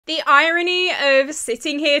The irony of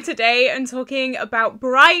sitting here today and talking about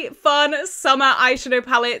bright, fun summer eyeshadow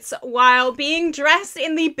palettes while being dressed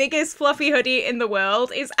in the biggest fluffy hoodie in the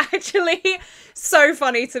world is actually so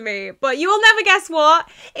funny to me. But you will never guess what?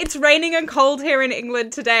 It's raining and cold here in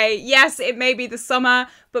England today. Yes, it may be the summer,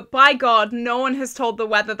 but by God, no one has told the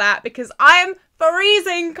weather that because I'm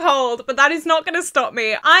freezing cold, but that is not going to stop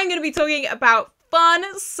me. I'm going to be talking about fun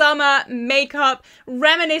summer makeup,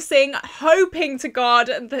 reminiscing, hoping to God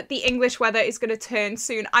that the English weather is going to turn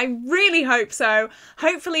soon. I really hope so.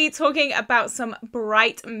 Hopefully talking about some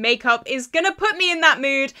bright makeup is going to put me in that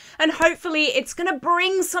mood, and hopefully it's going to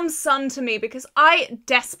bring some sun to me because I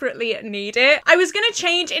desperately need it. I was going to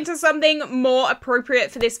change into something more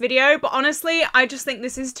appropriate for this video, but honestly, I just think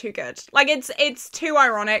this is too good. Like, it's too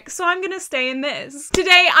ironic, so I'm going to stay in this.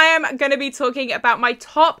 Today, I am going to be talking about my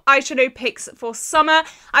top eyeshadow picks for summer.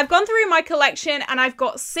 I've gone through my collection and I've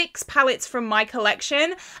got 6 palettes from my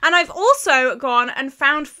collection, and I've also gone and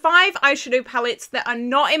found 5 eyeshadow palettes that are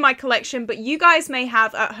not in my collection but you guys may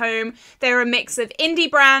have at home. They're a mix of indie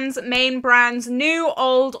brands, main brands, new,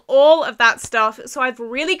 old, all of that stuff. So I've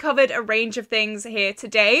really covered a range of things here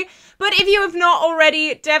today. But if you have not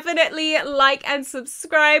already, definitely like and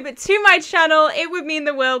subscribe to my channel. It would mean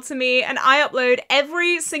the world to me, and I upload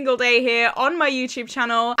every single day here on my YouTube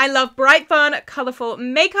channel. I love bright, fun, colourful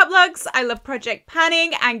makeup looks. I love project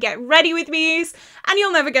panning and get ready with me's, and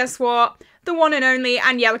you'll never guess what? The one and only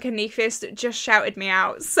Angelica Niefist just shouted me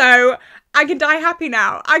out, so I can die happy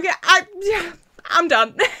now. I'm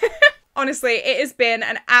done. Honestly, it has been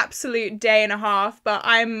an absolute day and a half, but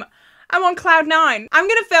I'm on cloud 9. I'm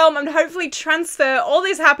gonna film and hopefully transfer all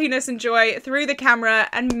this happiness and joy through the camera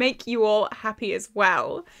and make you all happy as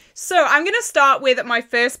well. So I'm gonna start with my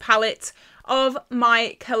first palette of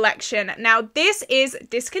my collection. Now, this is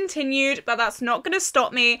discontinued, but that's not going to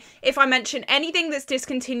stop me. If I mention anything that's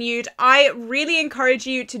discontinued, I really encourage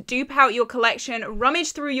you to dupe out your collection,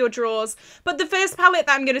 rummage through your drawers. But the first palette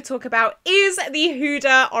that I'm going to talk about is the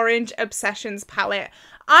Huda Orange Obsessions palette.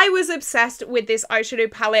 I was obsessed with this eyeshadow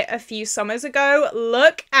palette a few summers ago.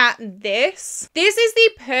 Look at this. This is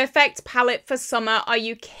the perfect palette for summer. Are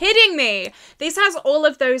you kidding me? This has all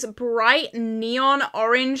of those bright neon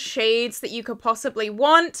orange shades that you could possibly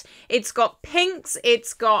want. It's got pinks,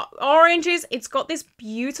 it's got oranges, it's got this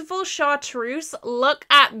beautiful chartreuse. Look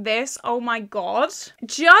at this. Oh my God.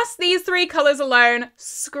 Just these 3 colors alone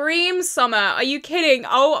scream summer. Are you kidding?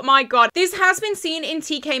 Oh my God. This has been seen in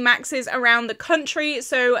TK Maxx's around the country,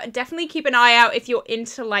 so definitely keep an eye out if you're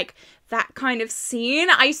into like that kind of scene.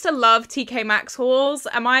 I used to love TK Maxx hauls.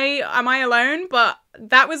 Am I alone? But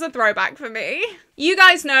that was a throwback for me. You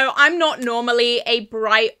guys know I'm not normally a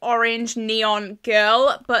bright orange neon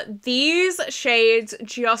girl, but these shades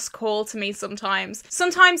just call to me sometimes.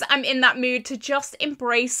 Sometimes I'm in that mood to just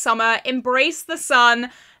embrace summer, embrace the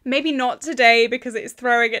sun. Maybe not today because it's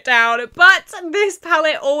throwing it down, but this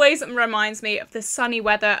palette always reminds me of the sunny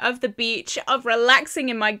weather, of the beach, of relaxing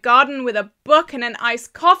in my garden with a book and an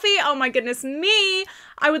iced coffee. Oh my goodness me.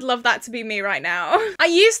 I would love that to be me right now. I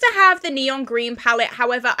used to have the neon green palette,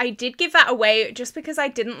 however, I did give that away just because I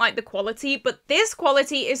didn't like the quality, but this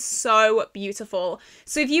quality is so beautiful.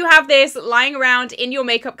 So if you have this lying around in your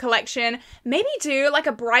makeup collection, maybe do like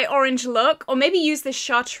a bright orange look, or maybe use this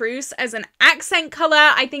chartreuse as an accent color.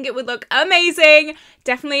 I think it would look amazing.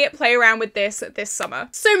 Definitely play around with this summer.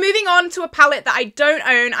 So moving on to a palette that I don't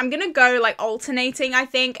own, I'm gonna go like alternating, I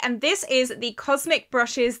think, and this is the Cosmic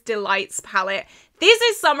Brushes Delights palette. This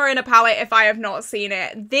is summer in a palette if I have not seen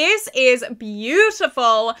it. This is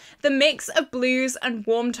beautiful. The mix of blues and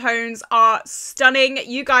warm tones are stunning.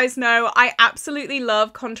 You guys know I absolutely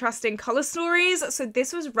love contrasting color stories, so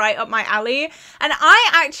this was right up my alley. And I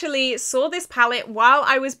actually saw this palette while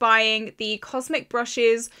I was buying the Cosmic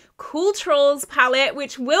Brushes Cool Trolls palette,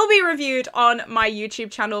 which will be reviewed on my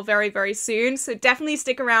YouTube channel very, very soon. So definitely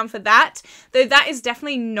stick around for that. Though that is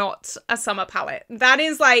definitely not a summer palette. That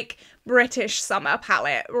is like British summer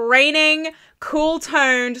palette. Raining, cool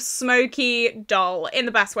toned, smoky, dull, in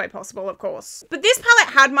the best way possible, of course. But this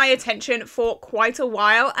palette had my attention for quite a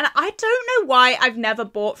while, and I don't know why I've never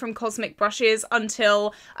bought from Cosmic Brushes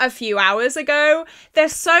until a few hours ago. They're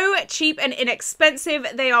so cheap and inexpensive.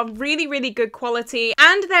 They are really, really good quality,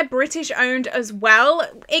 and they're British owned as well.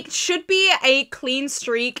 It should be a clean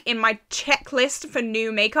streak in my checklist for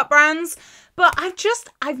new makeup brands. but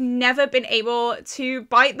I've never been able to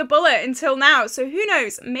bite the bullet until now. So who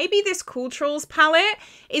knows, maybe this Cool Trolls palette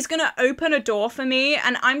is gonna open a door for me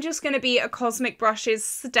and I'm just gonna be a Cosmic Brushes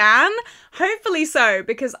stan. Hopefully so,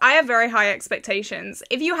 because I have very high expectations.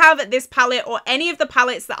 If you have this palette or any of the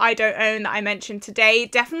palettes that I don't own that I mentioned today,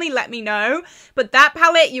 definitely let me know. But that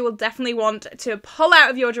palette you will definitely want to pull out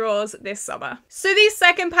of your drawers this summer. So the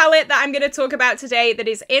second palette that I'm going to talk about today that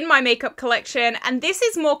is in my makeup collection, and this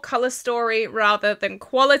is more color story rather than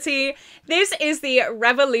quality. This is the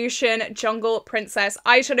Revolution Jungle Princess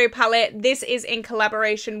eyeshadow palette. This is in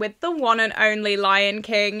collaboration with the one and only Lion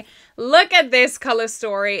King. Look at this color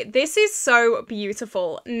story. This is so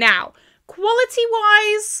beautiful. Now,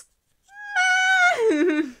 quality-wise,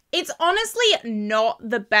 it's honestly not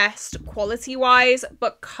the best quality-wise,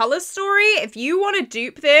 but color story, if you want to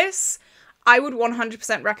dupe this, I would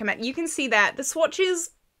 100% recommend. You can see that the swatch is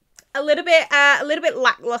a little bit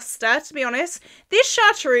lackluster, to be honest. This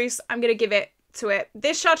chartreuse, I'm gonna give it to it.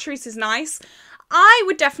 This chartreuse is nice. I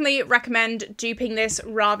would definitely recommend duping this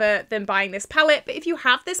rather than buying this palette, but if you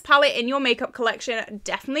have this palette in your makeup collection,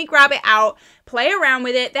 definitely grab it out, play around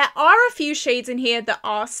with it. There are a few shades in here that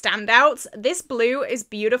are standouts. This blue is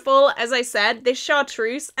beautiful, as I said, this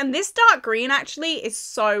chartreuse, and this dark green actually is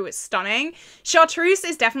so stunning. Chartreuse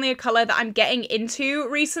is definitely a color that I'm getting into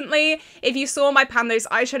recently. If you saw my Pan Those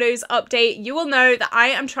Eyeshadows update, you will know that I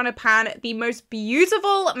am trying to pan the most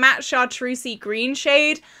beautiful matte chartreusey green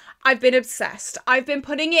shade. I've been obsessed. I've been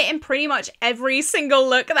putting it in pretty much every single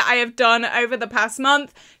look that I have done over the past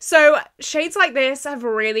month. So shades like this have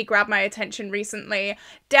really grabbed my attention recently.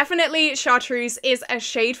 Definitely chartreuse is a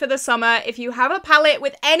shade for the summer. If you have a palette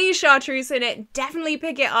with any chartreuse in it, definitely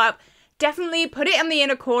pick it up. Definitely put it in the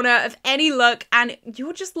inner corner of any look and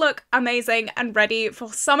you'll just look amazing and ready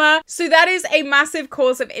for summer. So that is a massive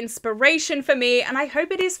cause of inspiration for me and I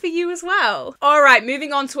hope it is for you as well. All right,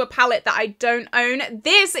 moving on to a palette that I don't own.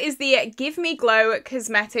 This is the Give Me Glow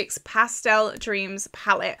Cosmetics Pastel Dreams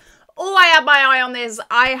palette. Oh, I had my eye on this.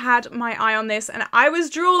 I had my eye on this and I was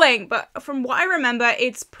drooling, but from what I remember,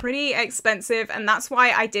 it's pretty expensive and that's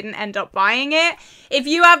why I didn't end up buying it. If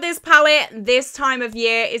you have this palette, this time of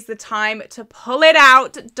year is the time to pull it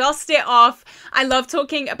out, dust it off. I love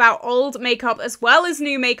talking about old makeup as well as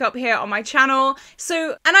new makeup here on my channel.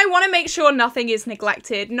 And I want to make sure nothing is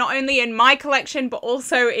neglected, not only in my collection, but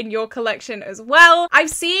also in your collection as well. I've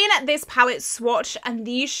seen this palette swatch and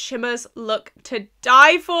these shimmers look to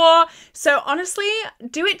die for. So honestly,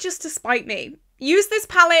 do it just to spite me. Use this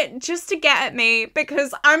palette just to get at me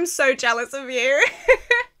because I'm so jealous of you.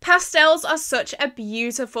 Pastels are such a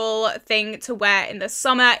beautiful thing to wear in the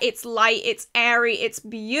summer. It's light, it's airy, it's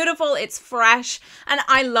beautiful, it's fresh, and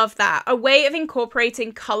I love that. A way of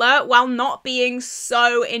incorporating color while not being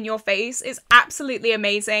so in your face is absolutely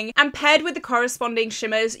amazing. And paired with the corresponding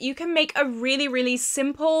shimmers, you can make a really, really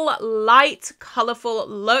simple, light, colorful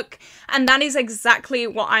look. And that is exactly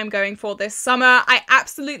what I'm going for this summer. I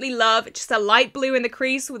absolutely love just a light blue in the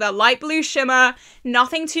crease with a light blue shimmer,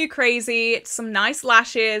 nothing too crazy, some nice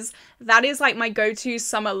lashes. That is like my go-to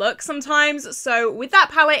summer look sometimes. So with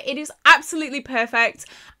that palette, it is absolutely perfect.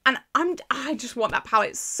 And I just want that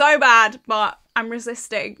palette so bad, but I'm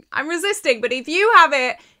resisting. But if you have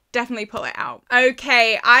it, definitely pull it out.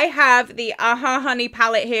 Okay, I have the Aha Honey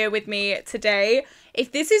palette here with me today.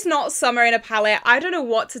 If this is not summer in a palette, I don't know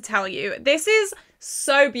what to tell you. This is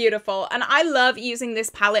so beautiful and I love using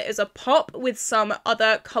this palette as a pop with some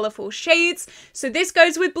other colorful shades. So this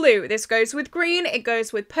goes with blue, this goes with green, it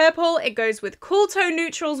goes with purple, it goes with cool tone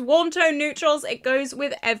neutrals, warm tone neutrals, it goes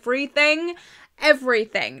with everything.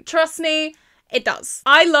 Trust me, it does.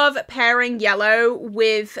 I love pairing yellow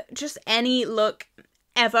with just any look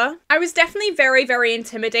ever. I was definitely very, very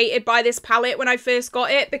intimidated by this palette when I first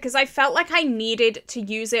got it because I felt like I needed to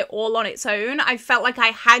use it all on its own. I felt like I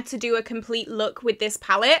had to do a complete look with this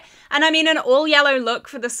palette. And I mean, an all yellow look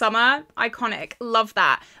for the summer, iconic, love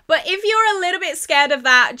that. But if you're a little bit scared of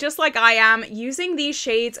that, just like I am, using these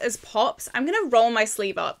shades as pops, I'm gonna roll my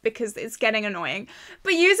sleeve up because it's getting annoying.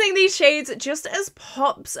 But using these shades just as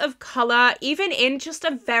pops of color, even in just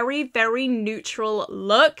a very, very neutral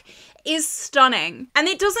look, is stunning. And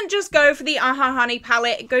it doesn't just go for the Aha Honey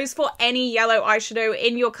palette, it goes for any yellow eyeshadow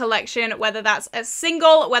in your collection, whether that's a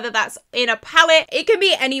single, whether that's in a palette, it can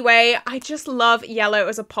be any way. I just love yellow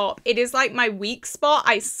as a pop. It is like my weak spot,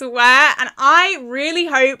 I swear, and I really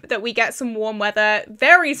hope that we get some warm weather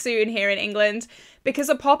very soon here in England because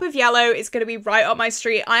a pop of yellow is going to be right up my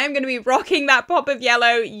street. I am going to be rocking that pop of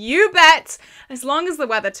yellow, you bet, as long as the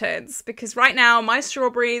weather turns, because right now my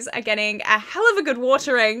strawberries are getting a hell of a good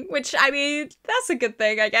watering, which I mean, that's a good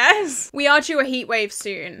thing, I guess. We are due a heat wave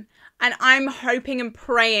soon. And I'm hoping and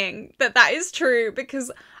praying that that is true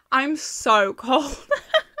because I'm so cold.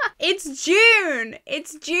 It's June.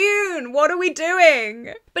 It's June. What are we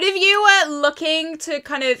doing? But if you were looking to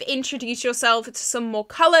kind of introduce yourself to some more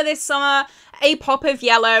color this summer, a pop of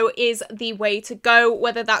yellow is the way to go,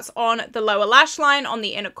 whether that's on the lower lash line, on the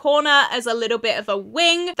inner corner, as a little bit of a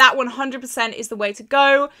wing. That 100% is the way to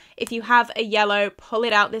go. If you have a yellow, pull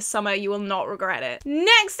it out this summer. You will not regret it.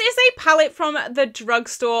 Next is a palette from the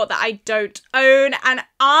drugstore that I don't own, and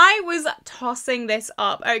I was tossing this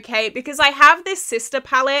up, okay, because I have this sister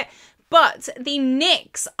palette, but the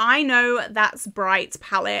NYX I Know That's Bright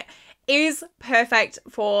palette is perfect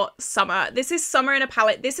for summer. This is summer in a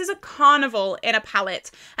palette. This is a carnival in a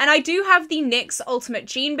palette. And I do have the NYX Ultimate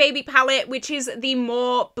Jean Baby palette, which is the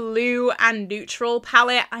more blue and neutral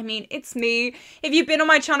palette. I mean, it's me. If you've been on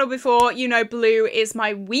my channel before, you know blue is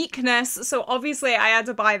my weakness. So obviously I had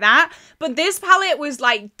to buy that. But this palette was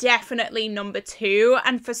like definitely number 2.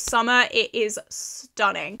 And for summer, it is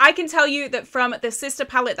stunning. I can tell you that from the sister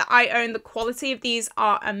palette that I own, the quality of these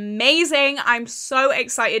are amazing. I'm so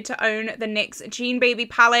excited to own the NYX Jean Baby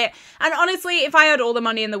palette, and honestly, if I had all the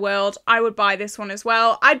money in the world, I would buy this one as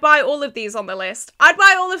well. I'd buy all of these on the list. I'd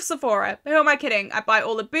buy all of Sephora. Who am I kidding? I'd buy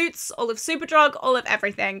all of Boots, all of Superdrug, all of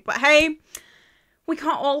everything. But hey, we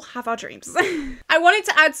can't all have our dreams. I wanted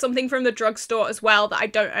to add something from the drugstore as well that I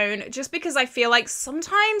don't own, just because I feel like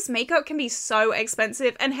sometimes makeup can be so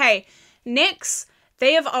expensive, and hey, NYX,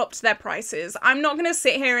 they have upped their prices. I'm not going to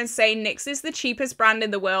sit here and say NYX is the cheapest brand in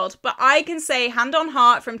the world, but I can say hand on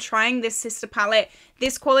heart from trying this sister palette,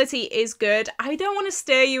 this quality is good. I don't want to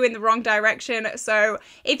steer you in the wrong direction. So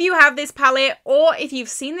if you have this palette, or if you've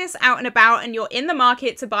seen this out and about and you're in the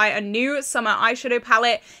market to buy a new summer eyeshadow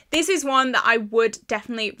palette, this is one that I would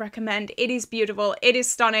definitely recommend. It is beautiful. It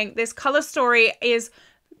is stunning. This color story is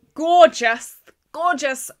gorgeous.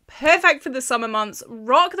 Gorgeous, perfect for the summer months.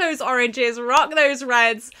 Rock those oranges, rock those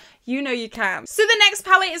reds. You know you can. So the next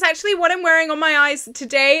palette is actually what I'm wearing on my eyes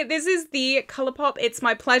today. This is the ColourPop It's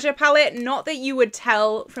My Pleasure palette. Not that you would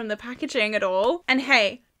tell from the packaging at all. And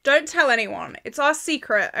hey, don't tell anyone. It's our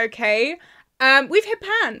secret, okay? We've hit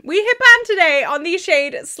pan. We hit pan today on the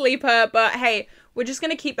shade Sleeper, but hey, we're just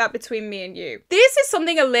going to keep that between me and you. This is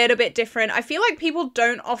something a little bit different. I feel like people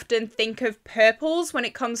don't often think of purples when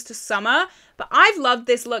it comes to summer, but I've loved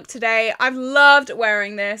this look today. I've loved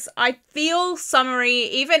wearing this. I feel summery,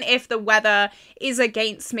 even if the weather is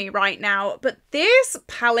against me right now. But this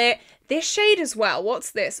palette, this shade as well,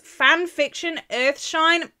 what's this? Fan Fiction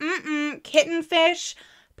Earthshine, Kittenfish.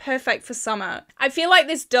 Perfect for summer. I feel like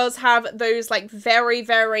this does have those like very,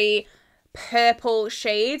 very purple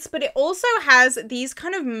shades, but it also has these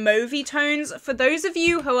kind of mauvey tones for those of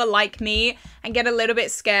you who are like me and get a little bit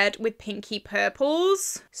scared with pinky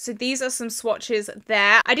purples. So these are some swatches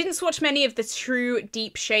there. I didn't swatch many of the true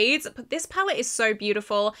deep shades, but this palette is so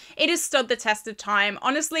beautiful. It has stood the test of time.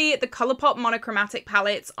 Honestly, the ColourPop monochromatic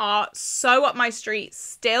palettes are so up my street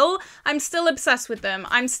still. I'm still obsessed with them.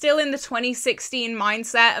 I'm still in the 2016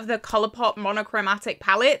 mindset of the ColourPop monochromatic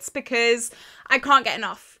palettes because I can't get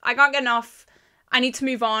enough. I can't get enough. I need to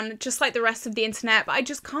move on, just like the rest of the internet, but I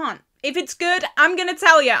just can't. If it's good, I'm gonna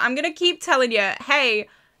tell you. I'm gonna keep telling you, hey,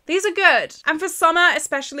 these are good. And for summer,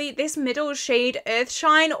 especially this middle shade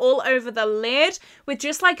Earthshine all over the lid with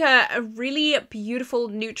just like a really beautiful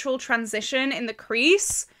neutral transition in the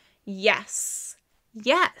crease. Yes.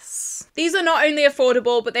 Yes. These are not only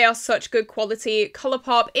affordable, but they are such good quality.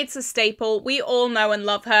 ColourPop, it's a staple. We all know and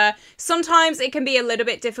love her. Sometimes it can be a little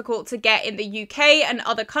bit difficult to get in the UK and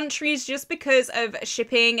other countries just because of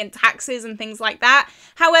shipping and taxes and things like that.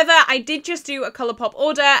 However, I did just do a ColourPop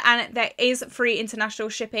order and there is free international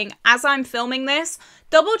shipping as I'm filming this.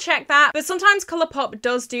 Double check that, but sometimes ColourPop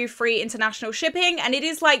does do free international shipping and it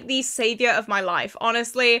is like the savior of my life,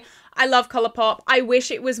 honestly. I love ColourPop. I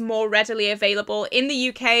wish it was more readily available in the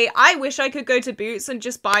UK. I wish I could go to Boots and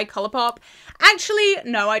just buy ColourPop. Actually,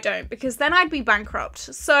 no, I don't, because then I'd be bankrupt.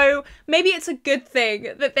 So maybe it's a good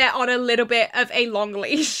thing that they're on a little bit of a long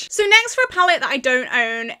leash. So next for a palette that I don't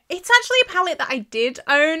own, it's actually a palette that I did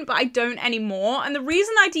own, but I don't anymore. And the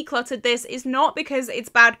reason I decluttered this is not because it's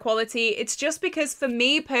bad quality. It's just because for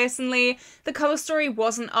me personally, the color story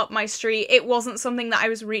wasn't up my street. It wasn't something that I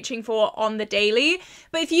was reaching for on the daily.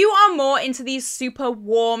 But if you are more into these super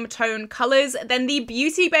warm tone colors, then the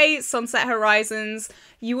Beauty Bay Sunset Horizons,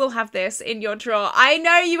 you will have this in your drawer. I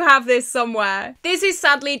know you have this somewhere. This is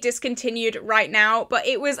sadly discontinued right now, but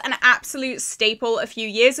it was an absolute staple a few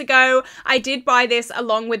years ago. I did buy this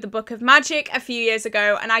along with the Book of Magic a few years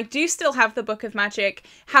ago, and I do still have the Book of Magic.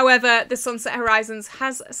 However, the Sunset Horizons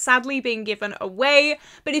has sadly been given away,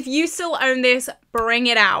 but if you still own this, bring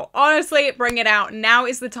it out. Honestly, bring it out. Now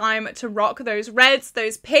is the time to rock those reds,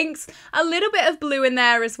 those pinks, a little bit of blue in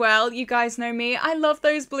there as well. You guys know me, I love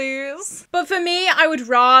those blues. But for me, I would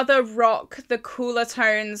rather rock the cooler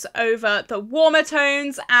tones over the warmer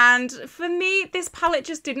tones, and for me, this palette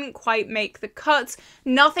just didn't quite make the cut.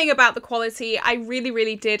 Nothing about the quality. I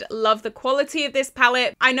really did love the quality of this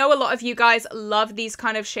palette. I know a lot of you guys love these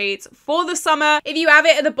kind of shades for the summer. If you have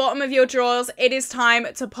it at the bottom of your drawers, it is time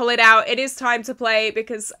to pull it out. It is time to play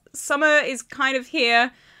because summer is kind of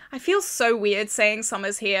here. I feel so weird saying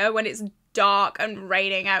summer's here when it's dark and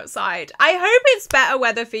raining outside. I hope it's better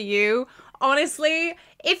weather for you. Honestly,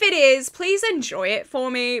 if it is, please enjoy it for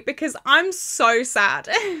me because I'm so sad.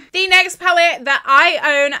 The next palette that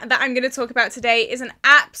I own that I'm going to talk about today is an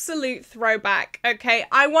absolute throwback, okay?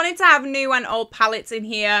 I wanted to have new and old palettes in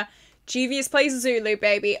here. Juvia's Place Zulu,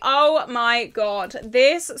 baby. Oh my god.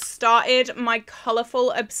 This started my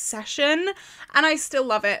colourful obsession and I still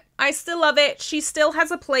love it. I still love it. She still has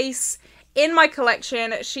a place in my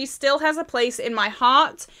collection. She still has a place in my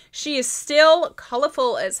heart. She is still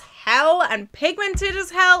colourful as hell and pigmented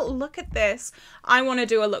as hell. Look at this. I want to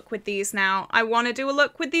do a look with these now. I want to do a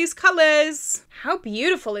look with these colours. How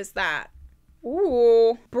beautiful is that?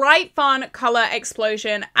 Ooh, bright, fun color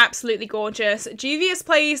explosion, absolutely gorgeous. Juvia's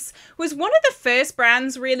Place was one of the first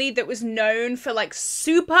brands really that was known for like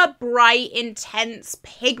super bright, intense,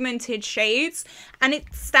 pigmented shades, and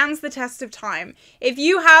it stands the test of time. If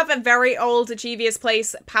you have a very old Juvia's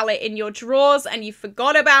Place palette in your drawers and you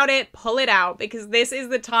forgot about it, pull it out because this is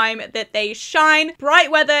the time that they shine.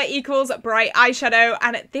 Bright weather equals bright eyeshadow,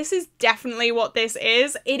 and this is definitely what this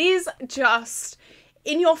is. It is just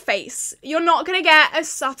in your face. You're not gonna get a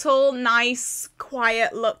subtle, nice,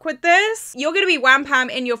 quiet look with this. You're gonna be wham pam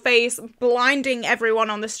in your face, blinding everyone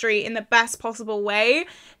on the street in the best possible way.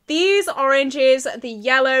 These oranges, the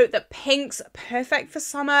yellow, the pinks, perfect for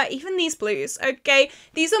summer. Even these blues, okay?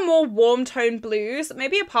 These are more warm tone blues,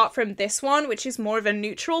 maybe apart from this one, which is more of a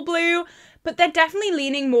neutral blue, but they're definitely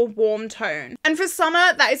leaning more warm tone. And for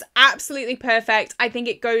summer, that is absolutely perfect. I think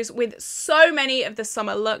it goes with so many of the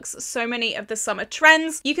summer looks, so many of the summer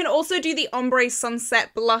trends. You can also do the ombre sunset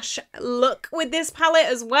blush look with this palette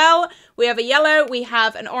as well. We have a yellow, we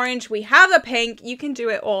have an orange, we have a pink. You can do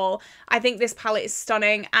it all. I think this palette is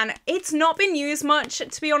stunning and it's not been used much,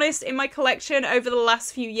 to be honest, in my collection over the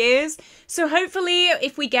last few years. So hopefully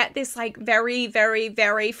if we get this like very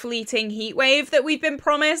fleeting heat wave that we've been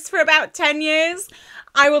promised for about 10 years,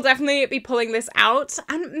 I will definitely be pulling this out,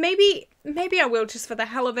 and maybe I will just for the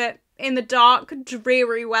hell of it in the dark,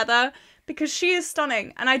 dreary weather, because she is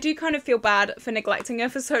stunning and I do kind of feel bad for neglecting her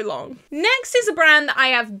for so long. Next is a brand that I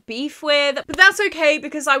have beef with, but that's okay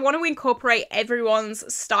because I want to incorporate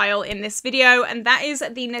everyone's style in this video, and that is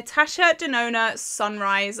the Natasha Denona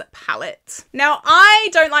Sunrise palette. Now, I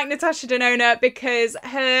don't like Natasha Denona because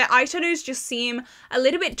her eyeshadows just seem a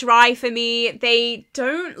little bit dry for me. They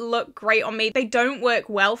don't look great on me. They don't work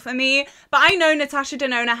well for me, but I know Natasha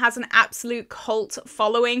Denona has an absolute cult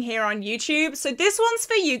following here on YouTube, so this one's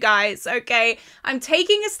for you guys. Okay, I'm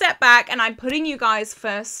taking a step back and I'm putting you guys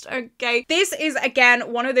first, okay? This is,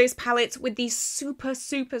 again, one of those palettes with these super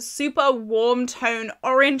warm tone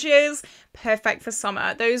oranges. Perfect for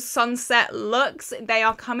summer. Those sunset looks, they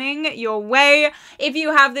are coming your way. If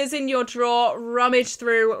you have this in your drawer, rummage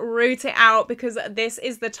through, root it out, because this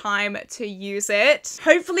is the time to use it.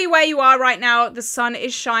 Hopefully where you are right now, the sun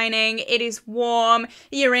is shining, it is warm,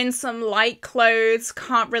 you're in some light clothes,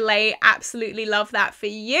 can't relate, absolutely love that for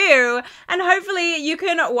you. And hopefully you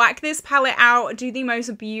can whack this palette out, do the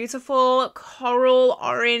most beautiful coral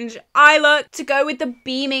orange eye look to go with the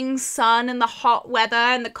beaming sun and the hot weather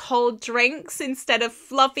and the cold drinks instead of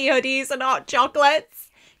fluffy hoodies and hot chocolates.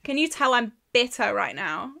 Can you tell I'm bitter right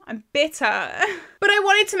now? I'm bitter. But I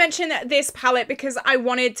wanted to mention this palette because I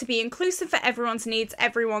wanted to be inclusive for everyone's needs,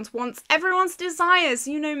 everyone's wants, everyone's desires.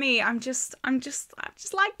 You know me, I'm just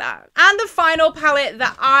like that. And the final palette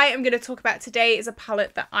that I am going to talk about today is a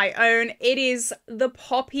palette that I own. It is the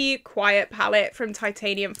Poppy Quiet palette from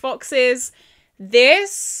Titanium Foxes.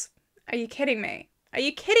 This, are you kidding me? Are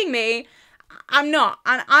you kidding me? I'm not,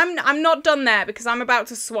 and I'm not done there because I'm about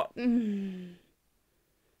to swatch.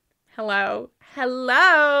 Hello,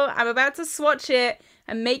 I'm about to swatch it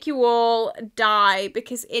and make you all die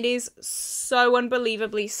because it is so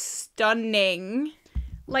unbelievably stunning.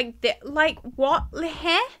 Like what?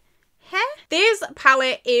 hair. This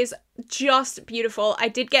palette is just beautiful. I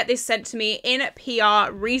did get this sent to me in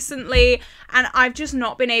PR recently and I've just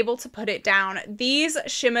not been able to put it down. These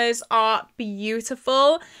shimmers are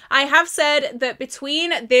beautiful. I have said that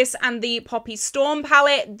between this and the Poppy Storm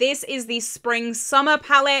palette, this is the spring summer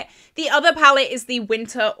palette. The other palette is the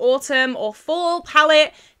winter autumn or fall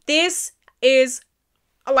palette. This is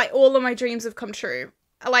like all of my dreams have come true.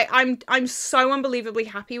 Like, I'm so unbelievably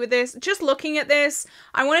happy with this. Just looking at this,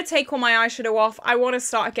 I want to take all my eyeshadow off. I want to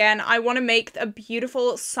start again. I want to make a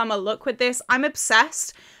beautiful summer look with this. I'm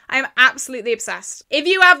obsessed. I'm absolutely obsessed. If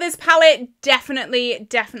you have this palette, definitely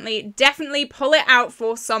pull it out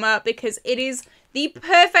for summer because it is the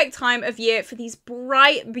perfect time of year for these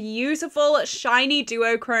bright, beautiful, shiny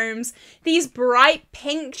duochromes. These bright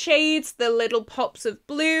pink shades, the little pops of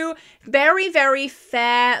blue. Very, very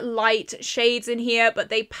fair, light shades in here, but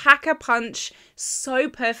they pack a punch. So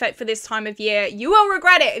perfect for this time of year. You will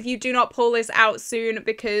regret it if you do not pull this out soon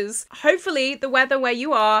because hopefully the weather where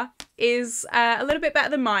you are is a little bit better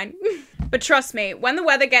than mine. But trust me, when the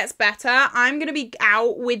weather gets better, I'm going to be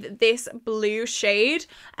out with this blue shade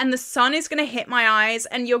and the sun is going to hit my eyes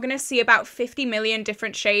and you're going to see about 50 million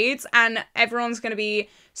different shades and everyone's going to be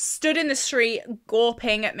stood in the street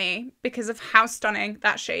gawping at me because of how stunning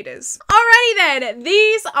that shade is. Alrighty then,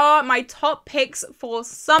 these are my top picks for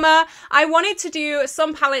summer. I wanted to do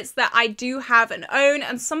some palettes that I do have and own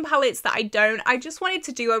and some palettes that I don't. I just wanted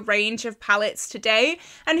to do a range of palettes today.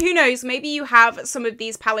 And who knows, maybe you have some of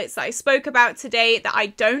these palettes that I spoke about today that I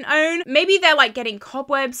don't own. Maybe they're like getting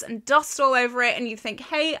cobwebs and dust all over it and you think,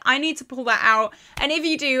 hey, I need to pull that out. And if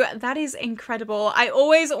you do, that is incredible. I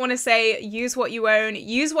always want to say, use what you own,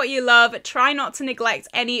 use what you love, try not to neglect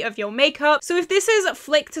any of your makeup. So if this is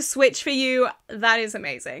flick to switch for you, that is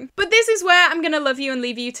amazing. But this is where I'm gonna love you and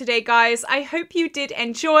leave you today, guys. I hope you did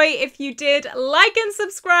enjoy. If you did, like and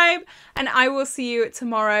subscribe, and I will see you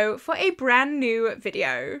tomorrow for a brand new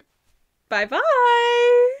video. Bye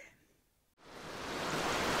bye!